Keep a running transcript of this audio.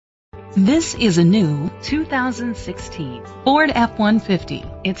This is a new 2016 Ford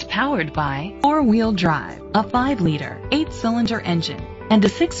F-150. It's powered by four-wheel drive, a 5-liter, 8-cylinder engine, and a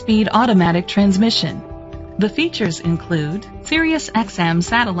 6-speed automatic transmission. The features include Sirius XM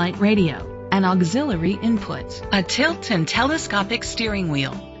satellite radio, an auxiliary input, a tilt and telescopic steering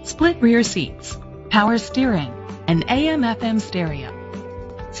wheel, split rear seats, power steering, and AM/FM stereo.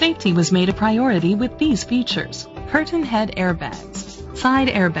 Safety was made a priority with these features: curtain head airbags, side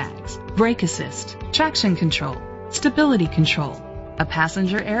airbags, brake assist, traction control, stability control, a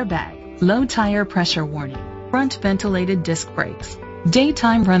passenger airbag, low tire pressure warning, front ventilated disc brakes,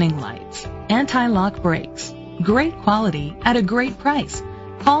 daytime running lights, anti-lock brakes. Great quality at a great price.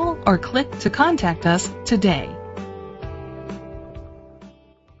 Call or click to contact us today.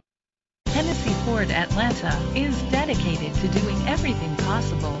 Hennessy Ford Atlanta is dedicated to doing everything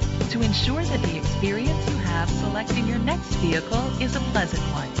possible to ensure that the experience you have selecting your next vehicle is a pleasant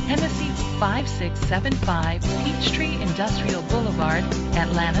one. Hennessy 5675 Peachtree Industrial Boulevard,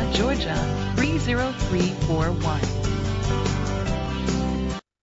 Atlanta, Georgia 30341.